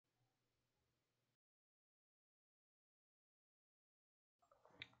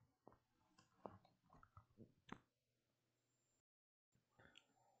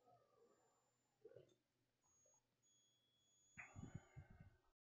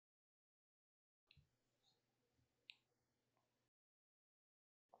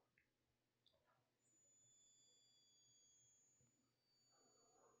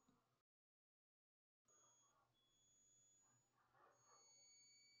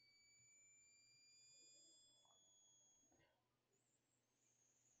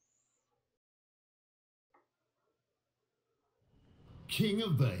King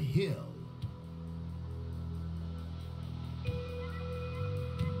of the Hill.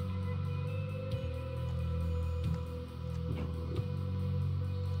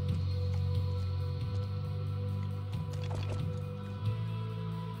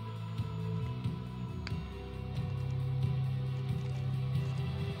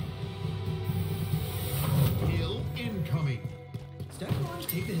 Hill incoming. Step 1,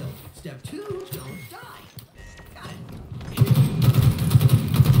 take the hill. Step 2, don't die. Got it.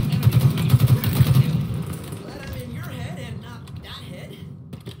 Glad I'm in your head and not that head.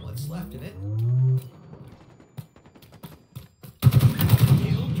 What's left of it?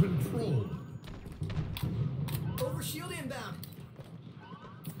 Hill control. Overshield inbound.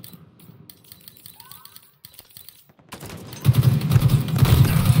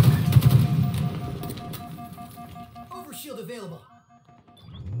 Overshield available.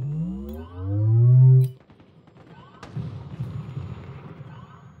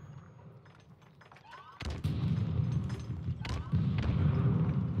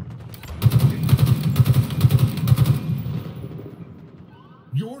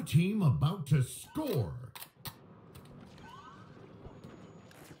 Your team about to score.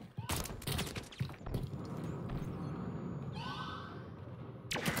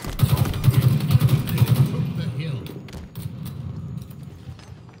 Took the hill.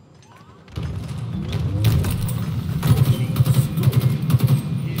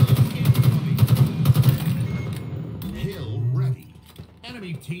 Hill ready.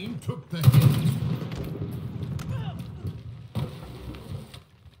 Enemy team took the hill.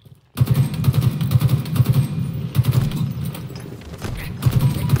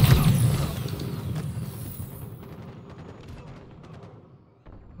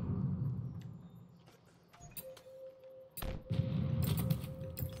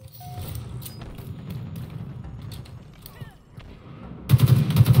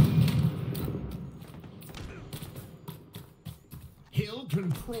 Hill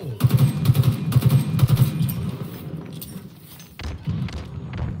control.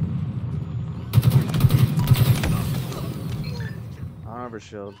 On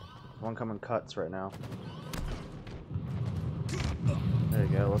overshield. One coming cuts right now. There you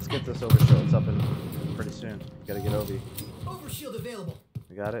go. Let's get this overshield. It's up in pretty soon. Gotta get Obi. Overshield available.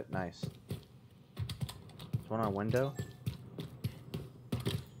 We got it? Nice. There's one on window.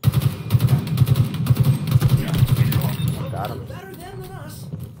 Got him. Better them than us.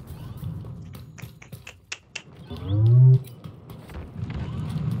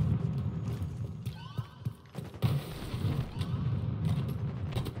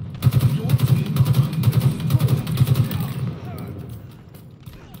 Your team about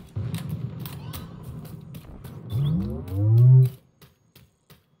to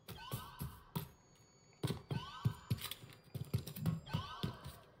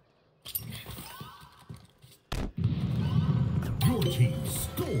Your team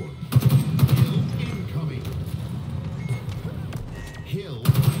scored. Hill incoming. Hill.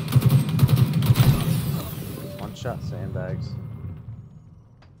 One shot sandbags.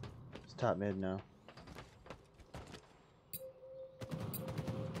 It's top mid now.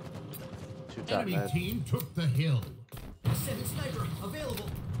 Two top Enemy mid. team took the hill. Ascendant sniper available.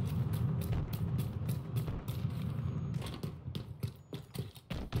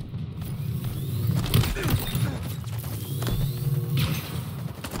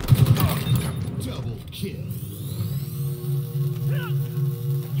 Double kill.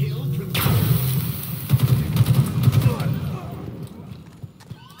 Hill control.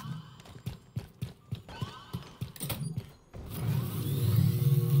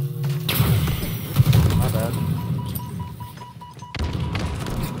 My bad.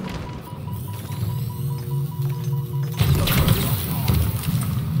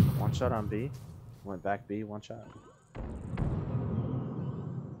 One shot on B. Went back B, one shot.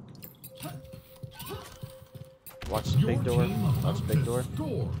 Watch the Your big door. team about Watch big to door.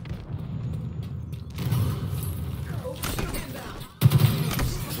 score. Overshield inbound.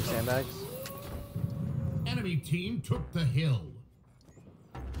 Two sandbags. Enemy team took the hill.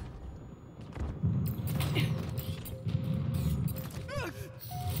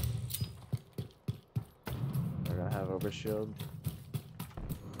 They're gonna have overshield.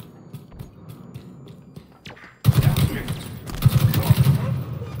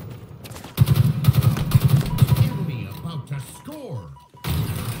 Enemy about to score.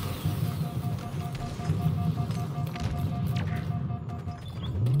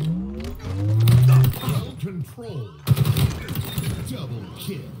 Hill control. Double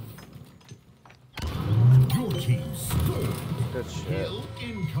kill. Your team scored. Good shit. Hill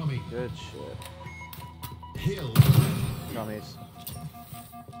incoming. Good shit. Hill. Dummies.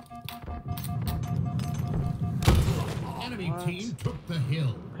 Enemy What? team took the hill.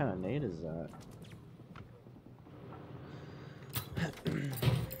 What kind of nade is that?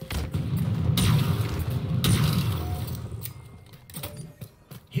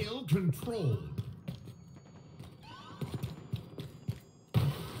 Hill controlled.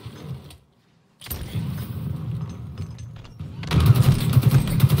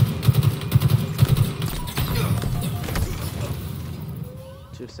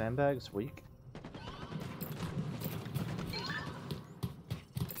 Two sandbags, weak.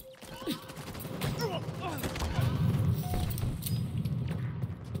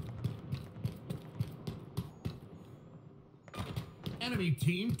 Enemy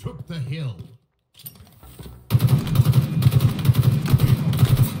team took the hill.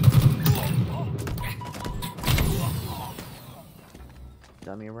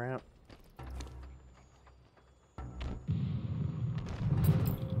 Dummy ramp.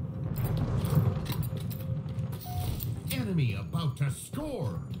 Enemy about to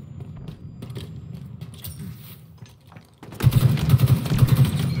score.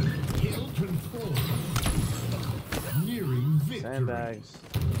 Hill control. Nearing victory. Sandbags.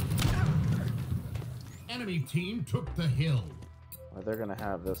 Enemy team took the hill. Well, they're gonna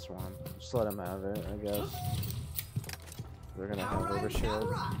have this one. Just let them have it, I guess. They're gonna have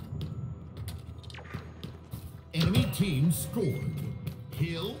overshield. Enemy team scored.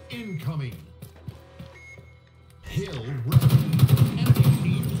 Hill incoming. Hill ready. Enemy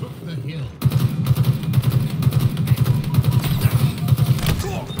team took the hill.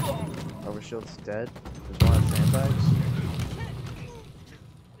 Overshield's dead. There's one at sandbags.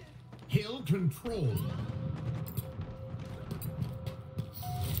 Hill control.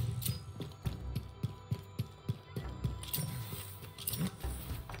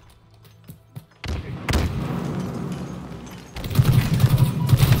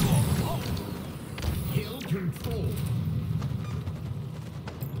 Hill control.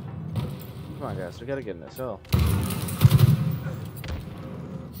 Come on, guys. We gotta get in this hill.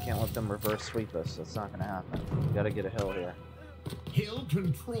 Can't let them reverse sweep us. That's not gonna happen. We gotta get a hill here. Hill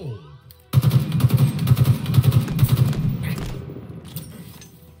control.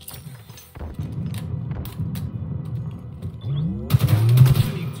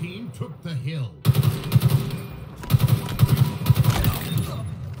 Enemy team took the hill.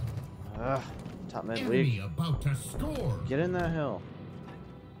 Top mid Enemy weak. about to score. Get in that hill.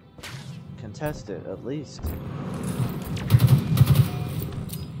 Contest it, at least.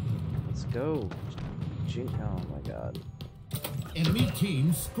 Let's go. Oh my god. Enemy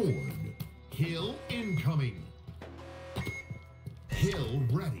team scored. Hill incoming. Hill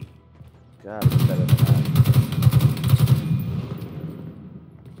ready. God, it's better than that.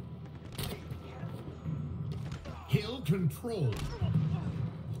 Hill control.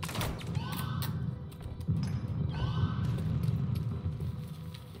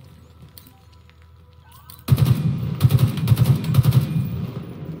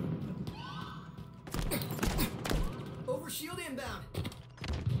 Overshield inbound.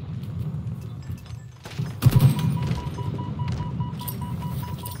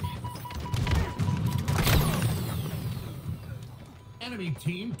 Enemy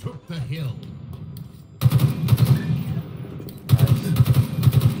team took the hill.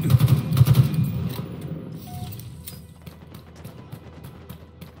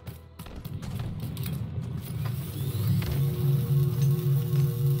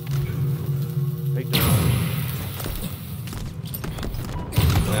 Big door.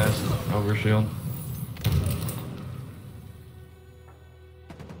 Last overshield.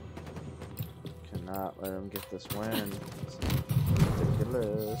 Cannot let him get this win. It's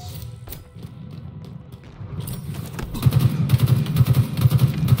ridiculous.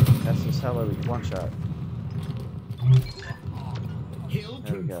 That's just how we one shot. Hill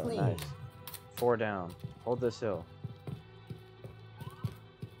There we go. control. Nice. 4 down. Hold this hill.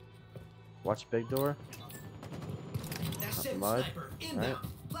 Watch big door. That's Up Sim mud, Sniper inbound. right?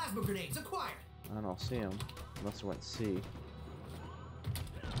 Plasma grenades acquired. I don't see him. Unless it went C.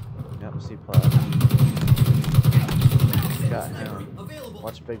 Yep, C plus. Sim Got Sniper him. available.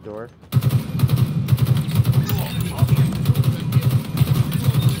 Watch big door.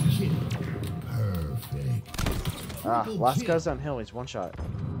 Perfect. Ah, Triple last kill. guy's on hill. He's one shot.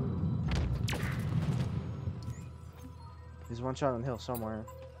 He's one shot on hill somewhere.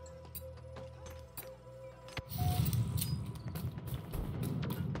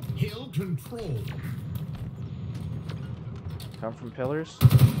 Hill control. Come from pillars.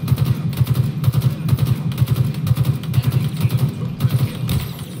 Enemy team took the hill.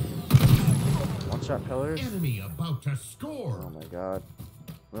 One shot pillars. Enemy about to score. Oh my god.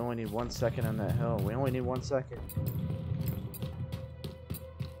 We only need 1 second on that hill. We only need 1 second.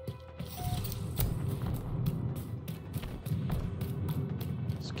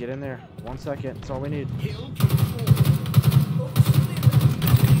 Just get in there. 1 second. That's all we need. Hill control.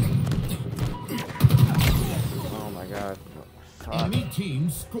 Oh my god. Fuck. Enemy team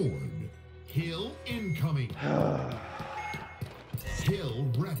scored. Hill incoming. Hill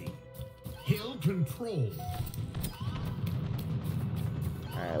ready. Hill control.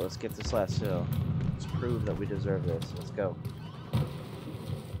 Alright, let's get this last hill. Let's prove that we deserve this. Let's go.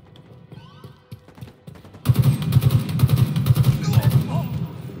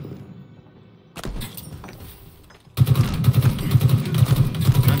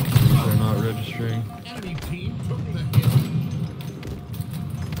 They're not registering. Enemy team took the hill.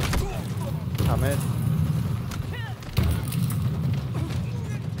 Come in.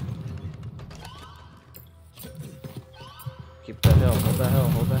 Keep that hill. Hold that hill.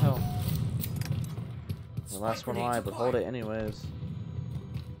 Hold that hill. The last one alive, but hold it anyways.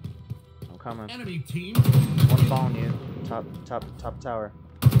 I'm coming. Enemy team. One following you. Top tower.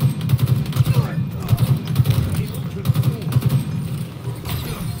 Hill control.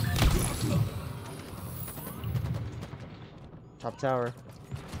 Top tower.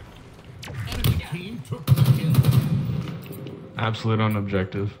 Enemy team took the hill. Absolute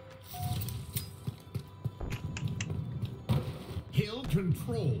unobjective. Hill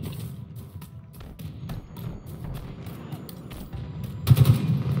control.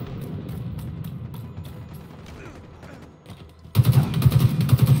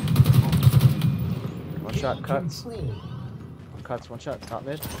 One shot cuts. Control. One cuts. One shot. Top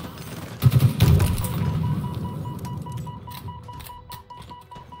mid.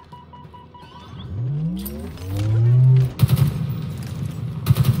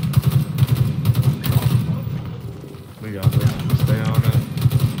 We got this. Stay on it.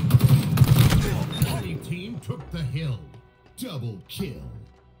 Enemy team took the hill. Double kill.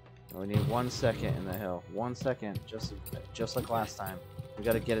 We need 1 second in the hill. 1 second, just like last time. We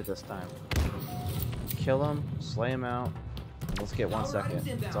gotta get it this time. Kill him, slay him out. And let's get 1 second.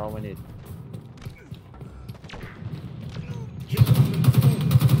 That's all we need. Hill control.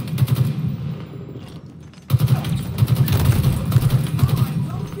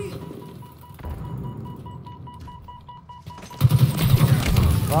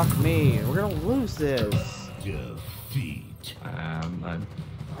 Fuck me, we're gonna lose this. Defeat. Oh my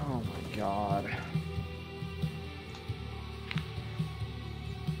god.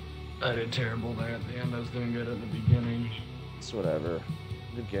 I did terrible there at the end. I was doing good at the beginning. It's whatever.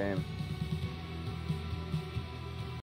 Good game.